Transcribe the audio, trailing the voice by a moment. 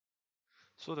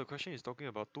So the question is talking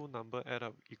about two number add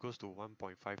up equals to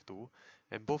 1.52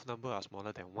 and both number are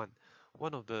smaller than 1.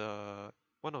 One of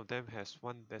them has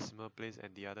one decimal place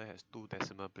and the other has two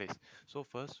decimal place. So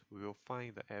first we will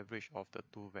find the average of the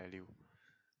two value.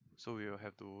 So we will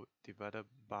have to divide it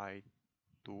by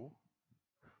 2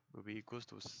 will be equals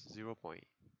to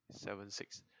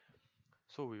 0.76.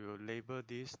 So we will label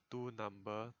these two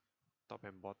number top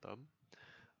and bottom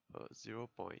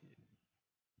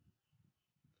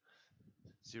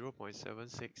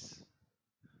 0.76.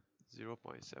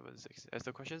 As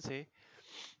the question say,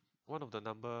 one of the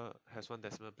number has one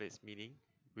decimal place, meaning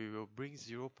we will bring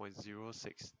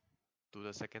 0.06 to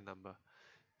the second number.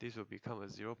 This will become a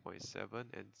 0.7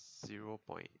 and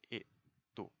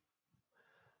 0.82.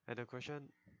 And the question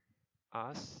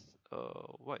asks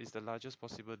what is the largest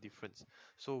possible difference.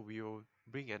 So we will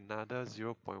bring another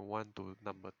 0.1 to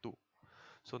number 2.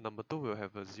 So number 2 will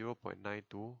have a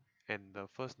 0.92 and the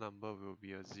first number will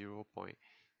be a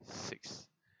 0.6.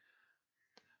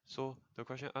 So the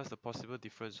question asks the possible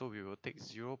difference, so we will take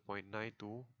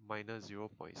 0.92 minus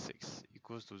 0.6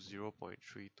 equals to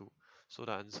 0.32. So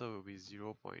the answer will be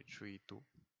 0.32.